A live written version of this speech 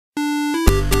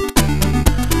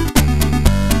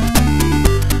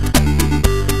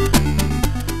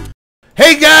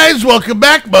Hey guys, welcome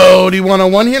back. Bodie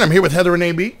 101 here. I'm here with Heather and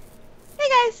AB. Hey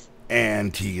guys.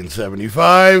 And Tegan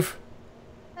 75.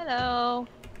 Hello.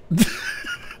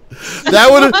 That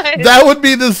would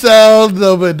be the sound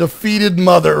of a defeated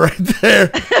mother right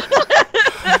there.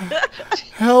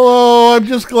 Hello, I'm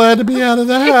just glad to be out of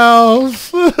the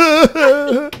house.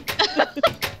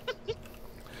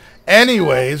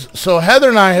 Anyways, so Heather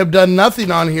and I have done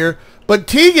nothing on here, but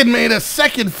Tegan made a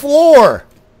second floor.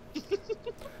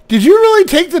 Did you really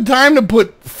take the time to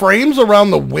put frames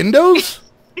around the windows?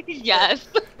 Yes.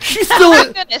 She's still. Oh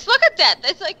my goodness! Look at that.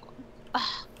 It's like.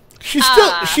 She's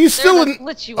still in.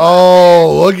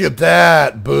 Oh, look at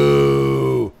that!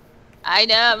 Boo! I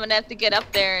know. I'm gonna have to get up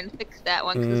there and fix that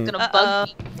one because it's gonna bug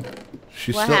me.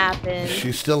 What happened?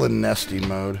 She's still in nesting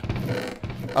mode.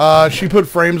 She put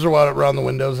frames around the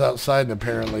windows outside, and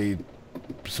apparently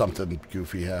something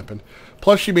goofy happened.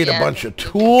 Plus, she made a bunch of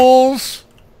tools.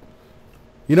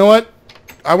 You know what?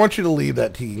 I want you to leave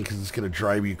that, Tegan, because it's going to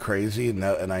drive you crazy, and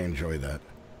I enjoy that.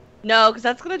 No, because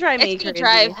that's going to drive me crazy. It's going to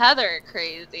drive Heather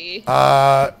crazy.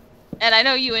 And I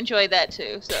know you enjoy that,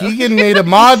 too. So. Tegan made a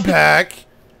mod pack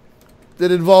that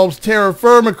involves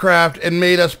TERRAFIRMACRAFT and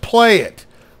made us play it.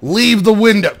 Leave the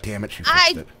window. Damn it, she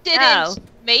fixed it. I didn't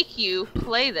make you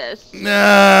play this.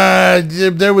 Nah,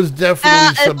 there was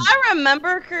definitely some... If I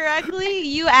remember correctly,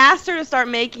 you asked her to start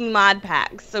making mod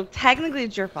packs, so technically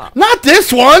it's your fault. Not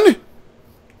this one!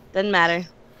 Doesn't matter.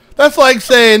 That's like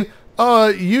saying,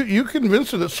 you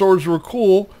convinced her that swords were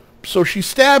cool, so she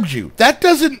stabbed you. That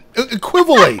doesn't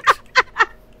equivalate.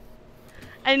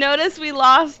 I noticed we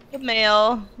lost the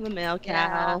male cow.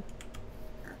 Yeah.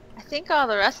 I think all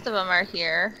the rest of them are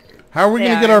here. How are we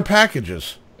going to get our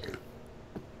packages?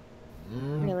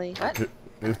 Really? What?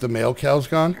 If the male cow's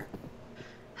gone?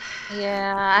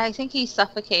 Yeah, I think he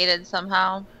suffocated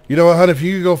somehow. You know what, hon? If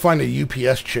you could go find a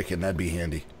U.P.S. chicken, that'd be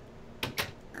handy.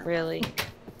 Really?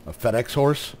 A FedEx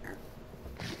horse?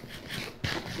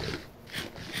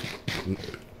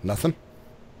 Nothing?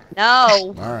 No.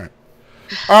 All right.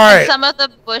 All right. And some of the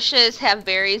bushes have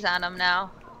berries on them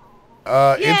now.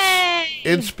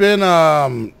 It's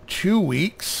been 2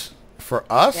 weeks for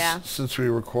us since we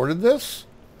recorded this.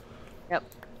 Yep.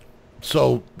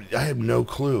 So I have no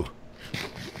clue.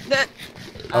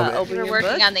 We're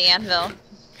working on the anvil.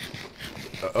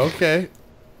 Okay.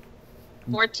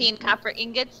 14 copper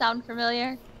ingots sound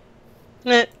familiar?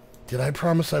 Did I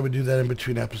promise I would do that in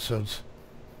between episodes?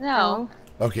 No.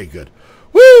 Okay, good.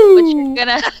 Woo! But you're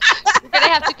gonna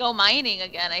have to go mining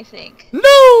again, I think. No.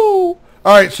 All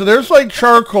right, so there's like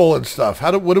charcoal and stuff.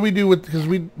 What do we do with? Because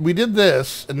we did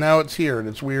this and now it's here and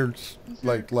it's weird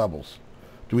like levels.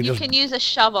 Do we You can use a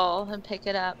shovel and pick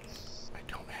it up. I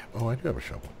don't have. Oh, I do have a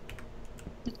shovel.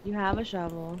 You have a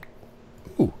shovel.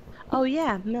 Ooh. Oh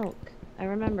yeah, milk. I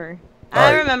remember.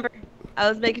 All right. I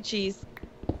was making cheese.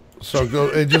 So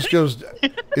it just goes.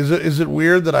 Is it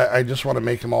weird that I just want to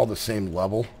make them all the same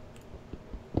level?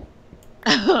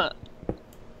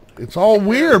 It's all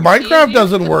weird. Minecraft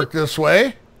doesn't work this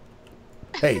way.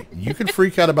 Hey, you can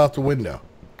freak out about the window.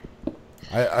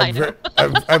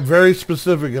 I'm very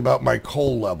specific about my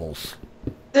coal levels.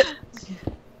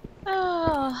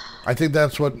 I think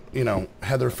that's what,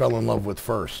 Heather fell in love with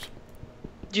first.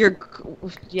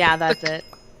 Yeah, that's it.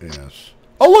 Yes.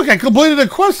 Oh, look, I completed a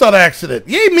quest on accident.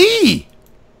 Yay, me!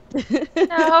 No,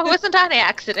 it wasn't on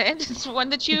accident. It's one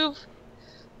that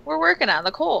we're working on,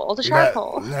 the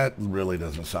charcoal. That really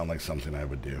doesn't sound like something I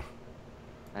would do.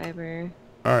 Fiber.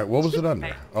 All right, what was it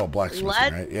under? Oh,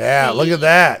 blacksmithing, right? Yeah, look at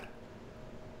that.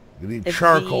 You need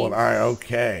charcoal and iron.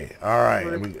 Okay. All right.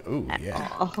 Ooh,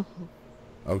 yeah.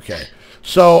 Okay.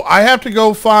 So I have to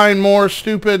go find more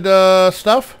stupid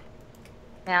stuff?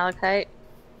 Malachite.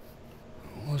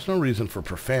 Well, there's no reason for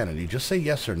profanity. Just say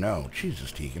yes or no.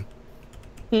 Jesus, Tegan.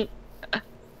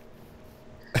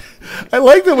 I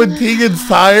like that when Tegan's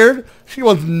tired, she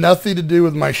wants nothing to do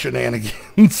with my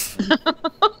shenanigans.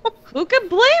 Who could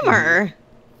blame her?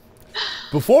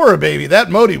 Before her baby, that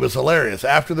Modi was hilarious.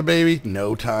 After the baby,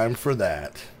 no time for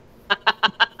that.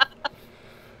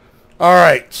 All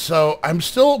right, so I'm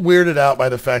still weirded out by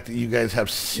the fact that you guys have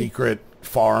secret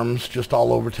farms just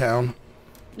all over town.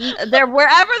 They're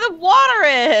wherever the water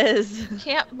is.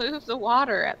 Can't move the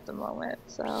water at the moment,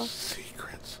 so.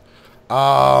 Secrets.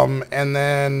 And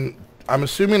then I'm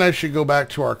assuming I should go back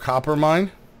to our copper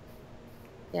mine.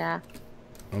 Yeah.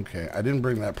 Okay, I didn't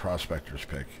bring that prospector's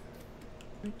pick.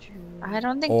 I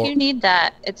don't think you need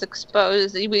that. It's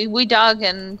exposed. We dug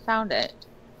and found it.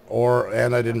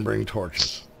 And I didn't bring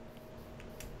torches.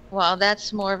 Well,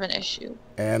 that's more of an issue.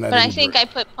 But I think I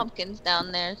put pumpkins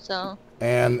down there, so.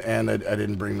 And I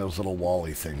didn't bring those little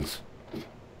Wally things.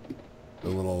 The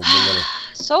little.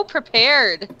 So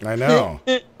prepared. I know.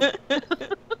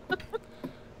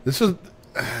 This is.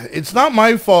 It's not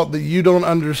my fault that you don't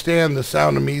understand the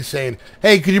sound of me saying,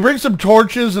 "Hey, could you bring some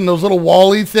torches and those little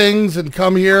Wally things and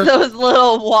come here?" Those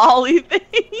little Wally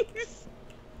things.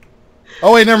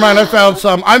 Oh wait, never mind. I found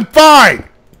some. I'm fine.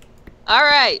 All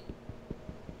right.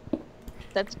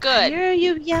 That's good. Why are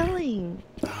you yelling?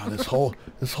 Oh,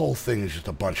 this whole thing is just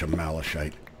a bunch of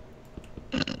malachite.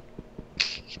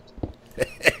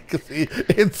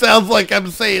 It sounds like I'm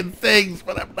saying things,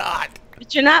 but I'm not.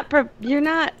 But you're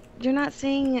not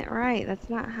saying it right. That's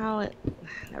not how it.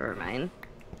 Never mind.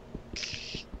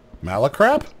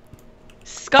 Malacrap?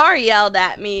 Scar yelled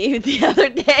at me the other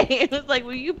day. It was like,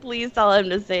 "Will you please tell him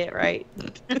to say it right?"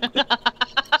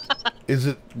 Is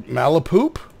it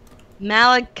Malapoop?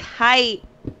 Malachite.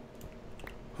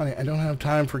 Honey, I don't have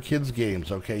time for kids'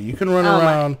 games, okay? You can run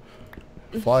around,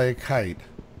 fly a kite.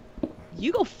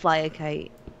 You go fly a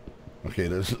kite. Okay,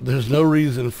 there's no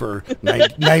reason for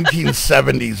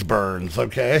 1970s burns,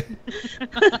 okay?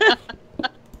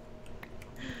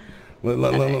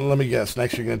 Let me guess.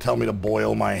 Next, you're going to tell me to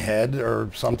boil my head or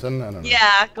something? I don't know.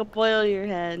 Yeah, go boil your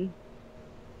head.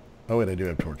 Oh, wait, I do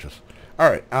have torches. All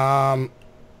right.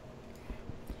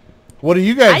 What are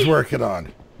you guys working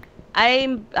on?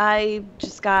 I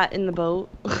just got in the boat.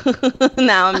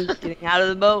 Now I'm getting out of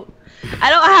the boat.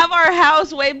 I don't have our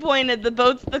house waypointed. The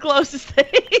boat's the closest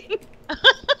thing.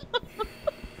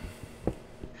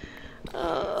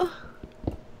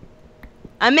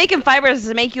 I'm making fibers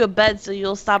to make you a bed so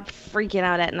you'll stop freaking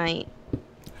out at night.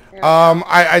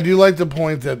 I do like the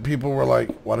point that people were like,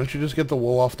 why don't you just get the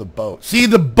wool off the boat? See,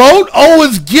 the boat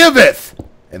always giveth!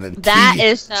 And then that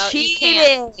is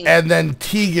cheating. And then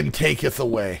Teagan taketh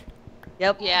away.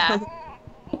 Yep. Yeah.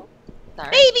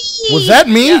 Sorry. Baby! Was that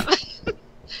me? Yep.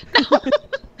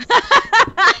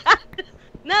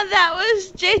 No, that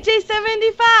was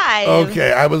JJ75.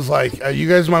 Okay, I was like, you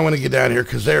guys might want to get down here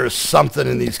because there is something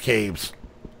in these caves.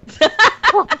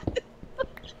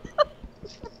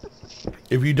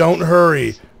 If you don't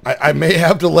hurry, I may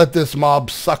have to let this mob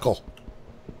suckle.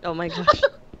 Oh my gosh.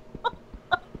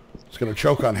 It's going to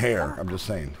choke on hair, I'm just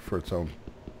saying, for its own.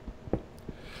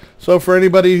 So for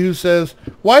anybody who says,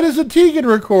 why doesn't Teagan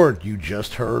record? You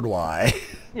just heard why.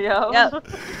 Yep.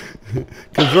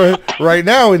 Because right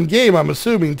now in game, I'm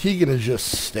assuming Teagan is just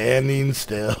standing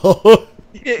still.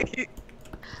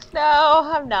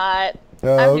 No, I'm not.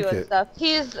 Oh, I'm doing stuff.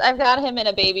 I've got him in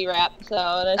a baby wrap, so.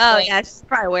 Yeah, she's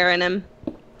probably wearing him.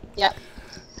 Yep.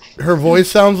 Her voice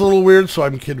sounds a little weird, so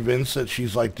I'm convinced that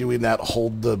she's like doing that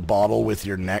hold the bottle with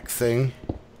your neck thing.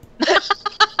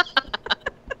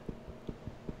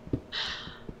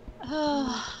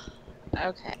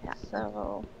 Okay,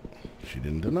 so. She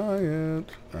didn't deny it.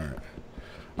 Alright.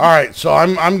 Alright, so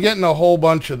I'm getting a whole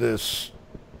bunch of this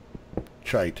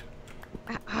chite.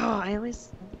 Oh, I always...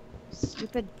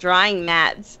 Stupid drying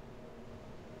mats.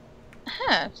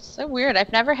 Huh, so weird.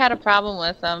 I've never had a problem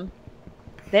with them.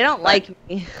 They don't like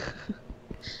me.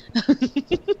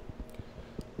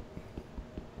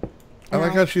 I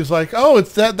like how she's like, oh,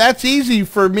 it's that's easy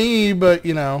for me, but,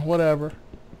 you know, whatever.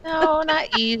 No,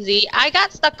 not easy. I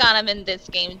got stuck on them in this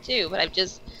game, too, but I've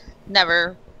just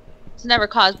it's never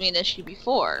caused me an issue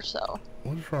before, so.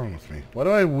 What is wrong with me? Why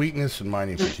do I have weakness and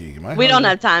mining fatigue? Am I We don't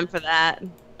have time for that.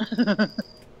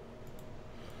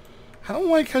 I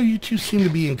don't like how you two seem to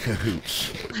be in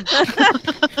cahoots.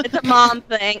 It's a mom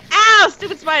thing. Ow,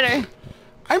 stupid spider.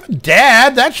 I'm a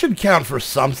dad. That should count for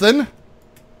something.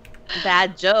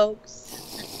 Bad jokes.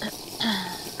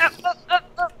 I'm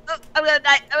gonna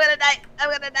die. I'm gonna die. I'm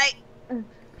gonna die.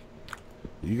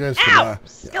 You guys Ow!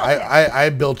 can, I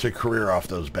built a career off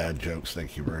those bad jokes.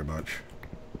 Thank you very much.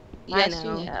 Yes, I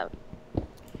know. you have.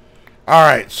 All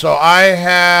right, so I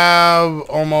have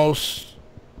almost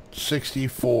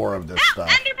 64 of this stuff.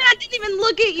 Enderman, I didn't even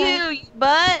look at you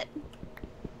butt.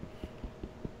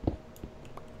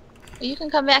 You can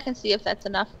come back and see if that's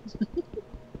enough.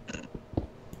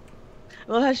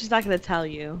 Well, she's not gonna tell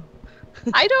you.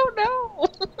 I don't know.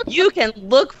 You can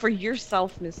look for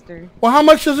yourself, mister. Well, how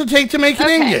much does it take to make an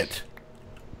ingot?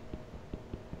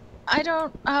 I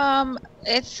don't,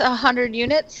 it's 100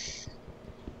 units.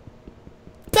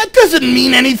 That doesn't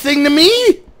mean anything to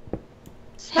me.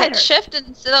 Hit shift,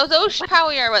 and so those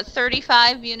probably are, what,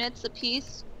 35 units a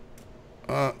piece?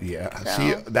 Yeah, So.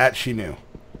 see, that she knew.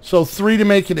 So 3 to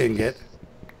make an ingot.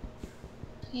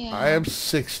 Yeah. I have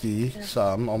 60,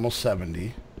 some, almost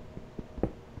 70.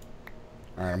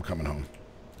 Alright, I'm coming home.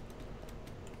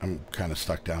 I'm kind of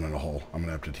stuck down in a hole. I'm going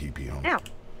to have to TP home. Ow.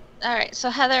 Alright, so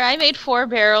Heather, I made 4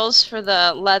 barrels for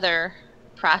the leather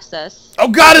process. Oh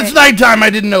god, it's nighttime! I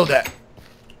didn't know that!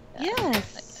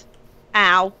 Yes.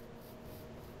 Ow.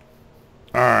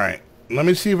 Alright. Let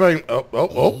me see if I can...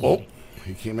 Oh.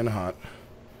 He came in hot.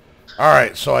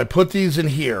 Alright, so I put these in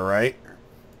here, right?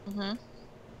 Mm-hmm.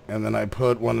 And then I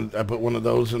put one of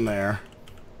those in there.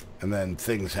 And then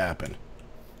things happen.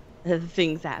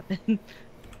 Things happen.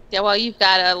 Yeah, well, you've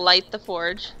got to light the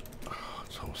forge.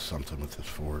 It's always something with this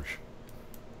forge.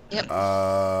 Yep.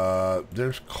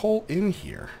 There's coal in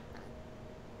here.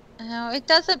 No, it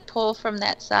doesn't pull from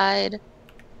that side.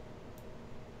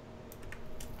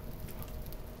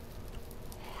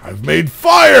 I've made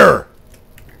fire!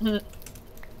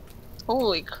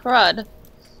 Holy crud.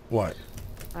 What?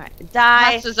 Alright,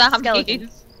 die. Lots of zombies. Skeleton.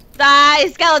 Die,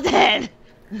 skeleton!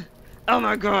 Oh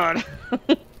my god.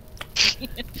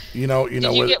 You know Did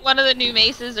you get one of the new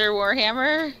maces or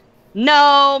Warhammer?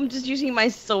 No, I'm just using my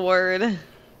sword.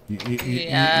 You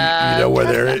know where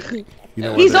they're... You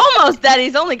know He's almost dead.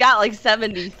 He's only got like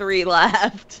 73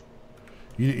 left.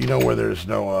 You know where there's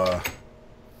no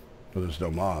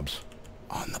mobs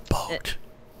on the boat.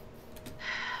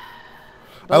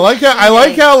 I like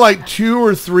how like 2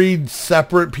 or 3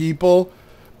 separate people,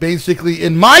 basically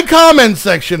in my comment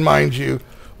section, mind you,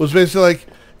 was basically like,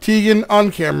 Teagan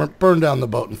on camera burned down the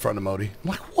boat in front of Modi.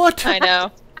 I'm like, what? I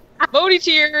know. Modi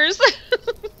tears.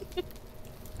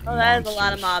 Oh, that is a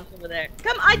lot of mobs over there.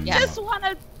 Come, I just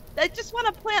wanna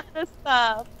plant this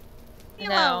stuff. I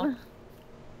know.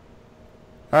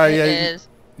 All right, yeah.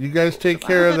 You guys take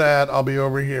care of that. I'll be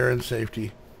over here in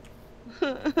safety.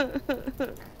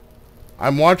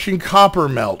 I'm watching copper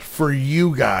melt for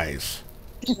you guys.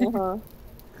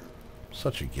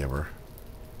 Such a giver.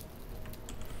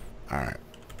 All right.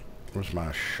 Where's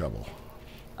my shovel?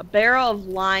 A barrel of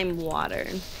lime water.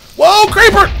 Whoa,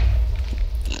 creeper!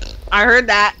 I heard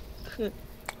that.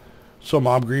 So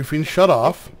mob griefing shut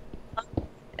off.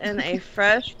 And a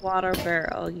fresh water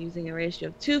barrel using a ratio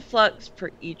of 2 flux per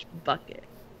each bucket.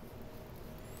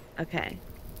 Okay.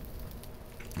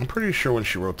 I'm pretty sure when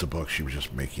she wrote the book, she was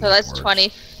just making. So that's words.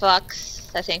 20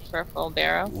 flux, I think, for a full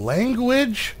barrel.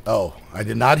 Language? Oh, I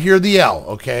did not hear the L.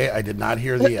 Okay, I did not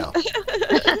hear the L.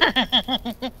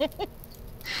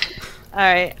 All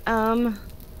right.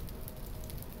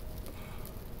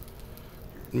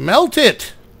 Melt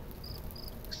it.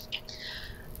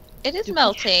 It is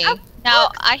melting. Now,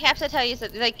 I have to tell you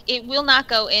something. Like, it will not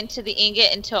go into the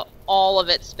ingot until all of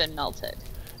it's been melted.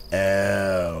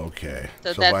 Okay.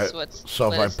 So that's what's...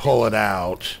 So if I pull it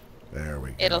out, there we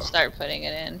go. It'll start putting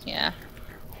it in, yeah.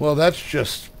 Well, that's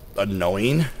just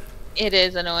annoying. It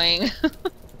is annoying.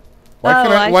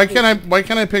 Why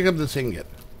can't I pick up this ingot?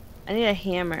 I need a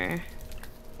hammer.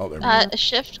 Oh, there we go.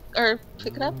 Shift or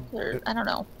pick it up, or I don't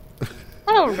know.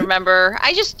 I don't remember.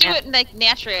 I just do it like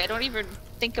naturally. I don't even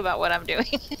think about what I'm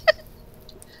doing.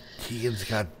 Teagan's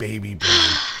got baby brain.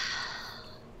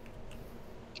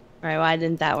 Alright, why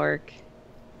didn't that work?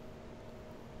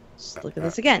 Just look at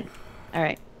this again.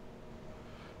 Alright.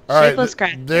 Shapeless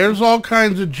crack. There's all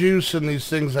kinds of juice in these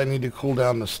things. I need to cool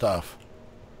down the stuff.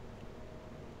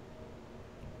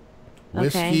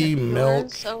 Whiskey,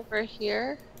 milk. Over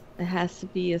here. It has to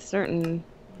be a certain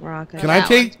rock. Can I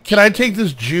take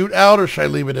this jute out, or should I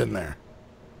leave it in there?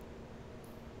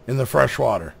 In the fresh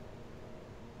water.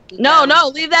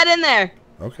 No, leave that in there.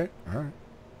 Okay, all right.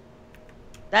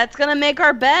 That's gonna make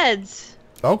our beds.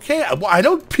 Okay,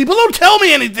 well, people don't tell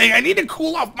me anything. I need to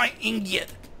cool off my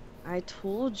ingot. I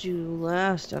told you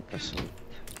last episode.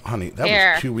 Honey,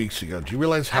 that was 2 weeks ago. Do you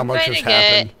realize how much has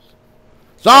happened?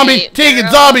 Zombie! Teagan,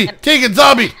 zombie! Teagan,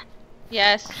 zombie!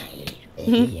 Yes.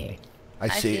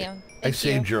 I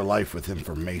saved your life with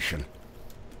information.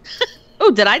 Oh,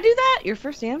 did I do that? Your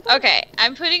first answer? Okay,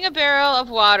 I'm putting a barrel of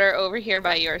water over here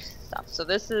by your stuff. So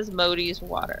this is Modi's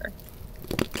water.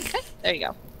 Okay, there you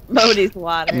go. Modi's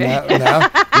water.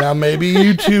 Now maybe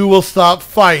you two will stop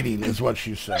fighting, is what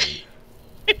she's saying.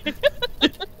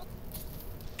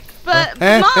 But,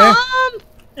 Mom!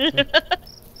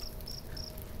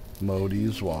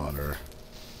 Modi's water.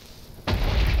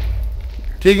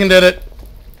 Teagan did it.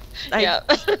 Yeah.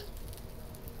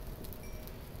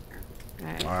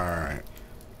 Alright.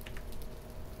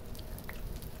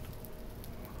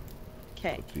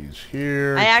 Okay. Put these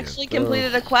here. I actually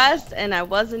completed a quest, and I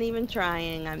wasn't even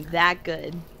trying. I'm that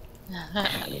good.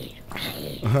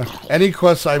 Any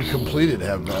quests I've completed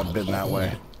have been that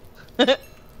way.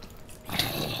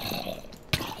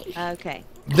 Okay.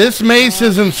 This mace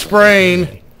isn't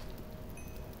spraying.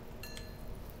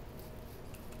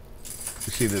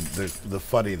 You see the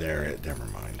funny there? Never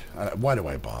mind. Why do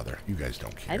I bother? You guys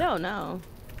don't care. I don't know.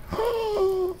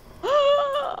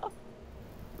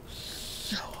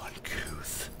 So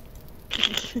uncouth.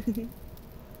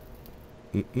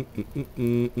 All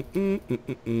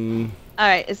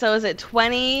right, so is it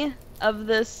 20 of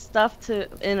this stuff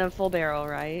in a full barrel,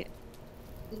 right?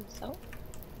 I think so.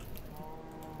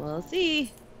 We'll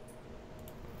see.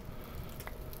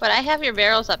 But I have your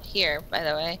barrels up here, by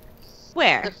the way.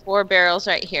 Where? The 4 barrels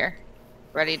right here,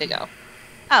 ready to go.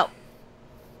 Oh.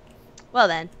 Well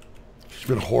then. She's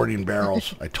been hoarding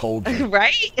barrels. I told you.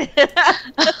 Right?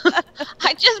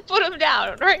 I just put them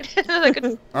down right like a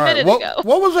All right. minute ago.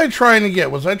 What was I trying to get?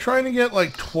 Was I trying to get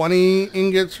like 20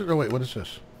 ingots? Oh wait, what is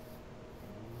this?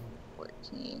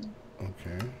 14.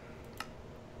 Okay.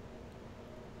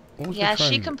 What was I Yeah, trying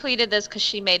she to get? completed this because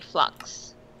she made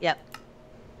flux. Yep.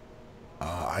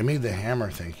 I made the hammer.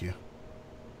 Thank you.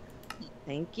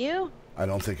 Thank you. I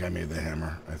don't think I made the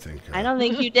hammer. I think. I don't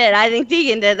think you did. I think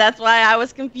Tegan did. That's why I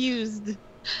was confused.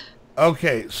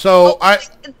 Okay, so I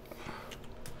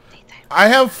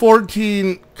have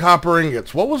 14 copper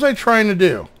ingots. What was I trying to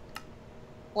do?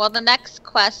 Well, the next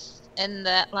quest in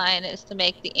that line is to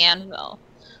make the anvil.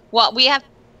 Well, we have to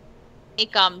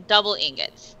make double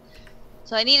ingots.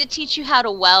 So I need to teach you how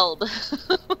to weld.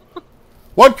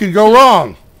 What could go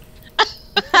wrong?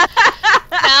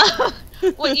 Now,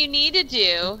 what you need to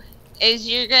do is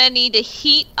you're going to need to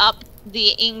heat up the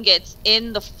ingots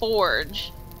in the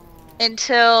forge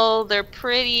until they're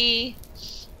pretty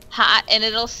hot, and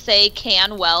it'll say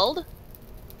can weld.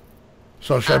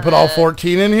 So should I put all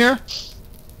 14 in here?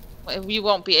 You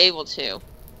won't be able to,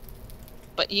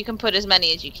 but you can put as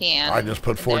many as you can. I just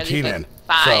put 14 in.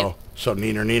 5. So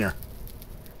neener.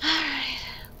 Alright.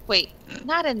 Wait,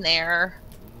 not in there.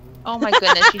 Oh my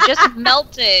goodness, you just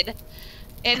melted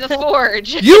in the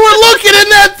forge. You were looking in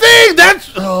that thing!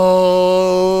 That's...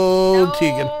 Oh, No.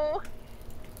 Tegan.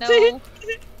 No.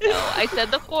 No, I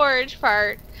said the forge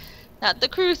part, not the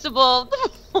crucible,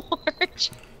 the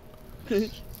forge.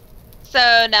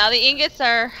 So now the ingots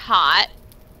are hot,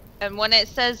 and when it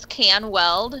says can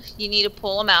weld, you need to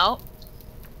pull them out,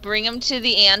 bring them to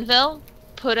the anvil,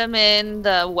 put them in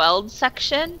the weld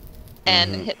section,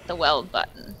 and hit the weld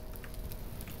button.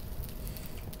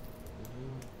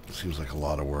 Seems like a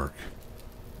lot of work.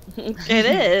 It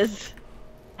is.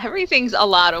 Everything's a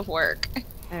lot of work.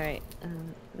 All right.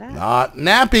 That. Not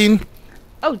napping.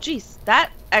 Oh, jeez.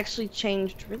 That actually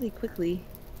changed really quickly.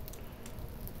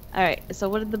 All right. So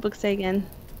what did the book say again?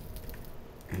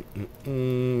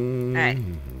 All right.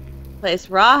 Place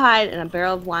rawhide in a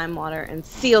barrel of lime water and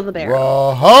seal the barrel.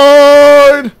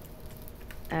 Rawhide!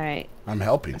 All right. I'm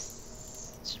helping.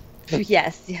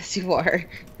 Yes, you are.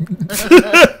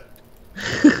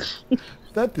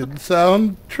 That didn't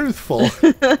sound truthful.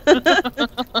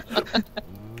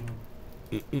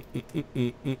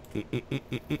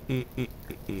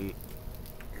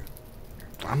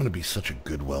 I'm gonna be such a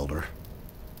good welder.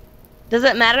 Does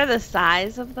it matter the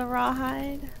size of the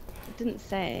rawhide? It didn't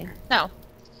say. No.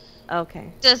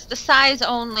 Okay. Does the size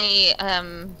only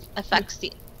affects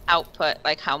the output,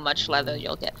 like how much leather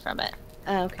you'll get from it?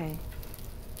 Okay.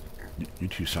 You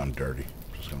two sound dirty.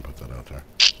 Just gonna put that out there.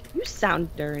 You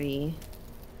sound dirty.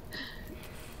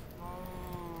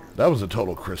 That was a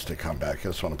total Krista comeback. I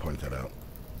just want to point that out.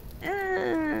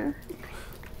 Uh...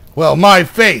 Well, my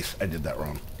face! I did that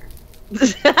wrong.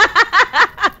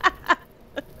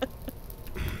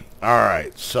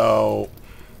 Alright, so...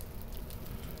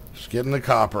 Just getting the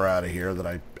copper out of here that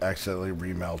I accidentally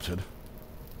remelted.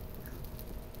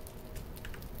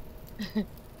 I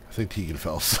think Tegan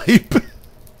fell asleep.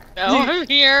 No, I'm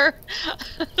here.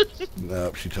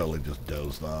 Nope, she totally just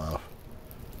dozed off.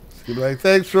 She'd be like,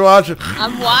 thanks for watching.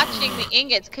 I'm watching the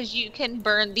ingots because you can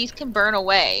burn. These can burn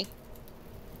away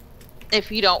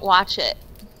if you don't watch it.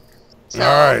 So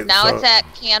Alright, now so it's at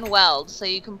can weld, so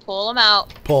you can pull them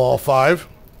out. pull all 5.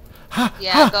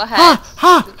 Yeah, go ahead.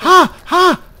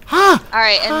 Ha! All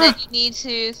right, and then you need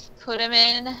to put them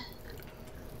in.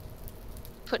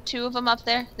 Put 2 of them up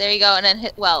there. There you go, and then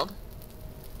hit weld.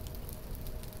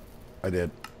 I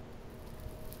did.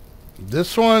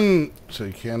 This one, so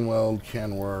you can weld,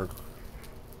 can work.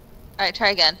 All right,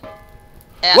 try again.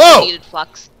 Yeah, Whoa! you needed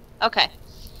flux. Okay.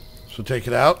 So take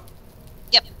it out.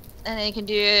 Yep. And then you can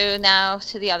do now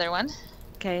to the other one.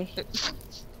 Okay.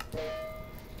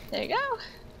 There you go.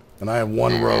 And I have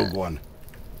one rogue one.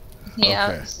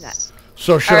 Yeah. Okay.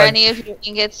 So should Are I... any of your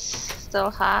ingots still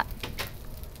hot?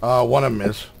 one of them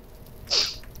is.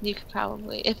 You could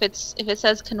probably, if it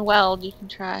says can weld, you can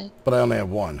try. But I only have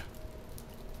one.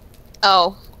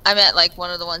 Oh, I meant like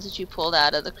one of the ones that you pulled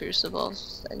out of the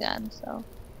crucibles again. So.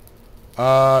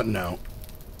 No.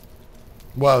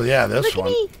 Well, yeah, this Look at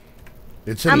one. me.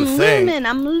 It's in the thing.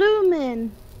 I'm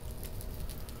looming.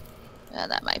 Yeah,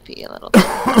 that might be a little.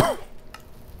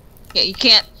 Yeah, you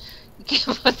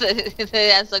It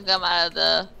has to come out of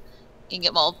the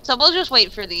ingot mold. So we'll just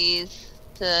wait for these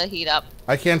to heat up.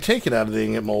 I can't take it out of the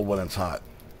ingot mold when it's hot.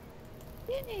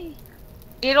 Yay.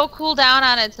 It'll cool down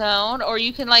on its own, or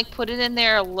you can like put it in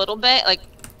there a little bit, like,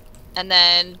 and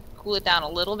then cool it down a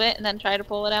little bit, and then try to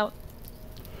pull it out.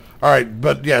 All right,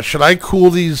 but yeah, should I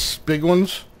cool these big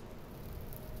ones?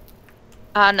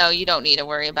 No, you don't need to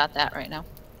worry about that right now.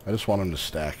 I just want them to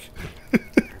stack.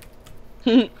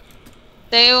 They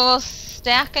will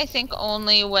stack, I think,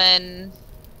 only when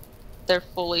they're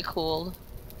fully cooled.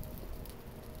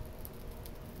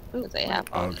 Because they have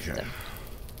all Okay.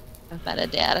 the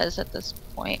metadatas at this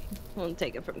point. We'll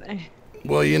take it from there.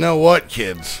 Well, you know what,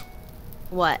 kids?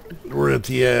 What? We're at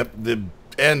the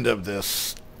end of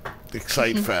this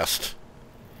Excite Fest.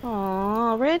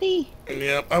 Aw, already?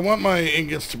 Yep, I want my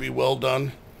ingots to be well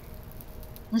done.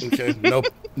 Okay,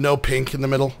 no pink in the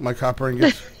middle, my copper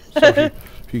ingots. So if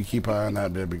you keep eye on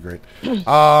that, that'd be great.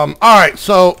 All right,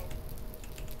 so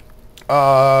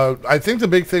I think the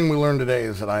big thing we learned today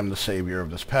is that I'm the savior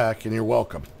of this pack, and you're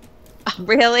welcome.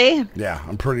 Really? Yeah,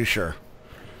 I'm pretty sure.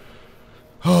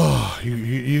 Oh,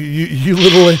 you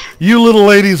little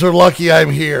ladies are lucky I'm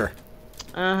here.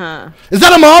 Is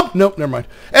that a mob? Nope, never mind.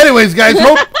 Anyways, guys,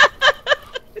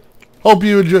 hope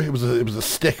you enjoy. It was a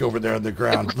stick over there on the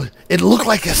ground. It looked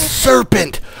like a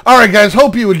serpent. All right, guys,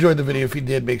 hope you enjoyed the video. If you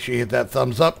did, make sure you hit that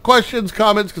thumbs up. Questions,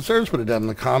 comments, concerns, put it down in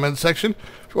the comments section.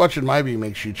 If you're watching my view,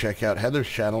 make sure you check out Heather's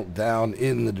channel down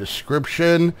in the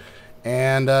description.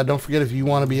 And don't forget, if you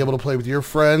want to be able to play with your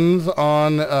friends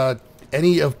on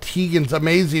any of Teagan's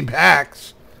amazing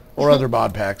packs, or other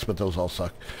mod packs, but those all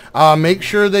suck. Make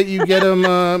sure that you get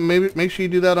them. Make sure you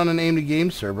do that on an Aim to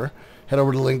Game server. Head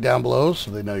over to the link down below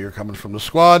so they know you're coming from the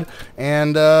squad,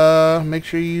 and make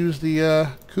sure you use the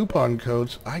coupon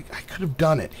codes. I could have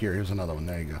done it. Here's another one.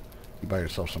 There you go. You buy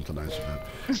yourself something nice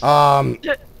with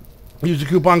that. Use the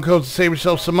coupon codes to save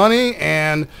yourself some money,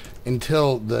 and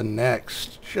until the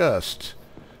next just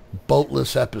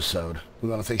boatless episode, we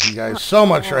want to thank you guys so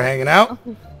much for hanging out.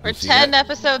 We're 10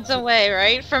 episodes away,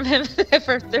 right? From him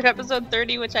for episode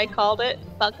 30, which I called it.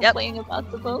 About complaining about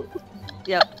the boat.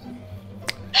 Yep.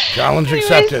 Challenge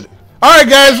accepted. All right,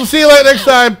 guys. We'll see you later next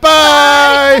time.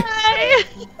 Bye.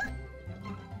 Bye.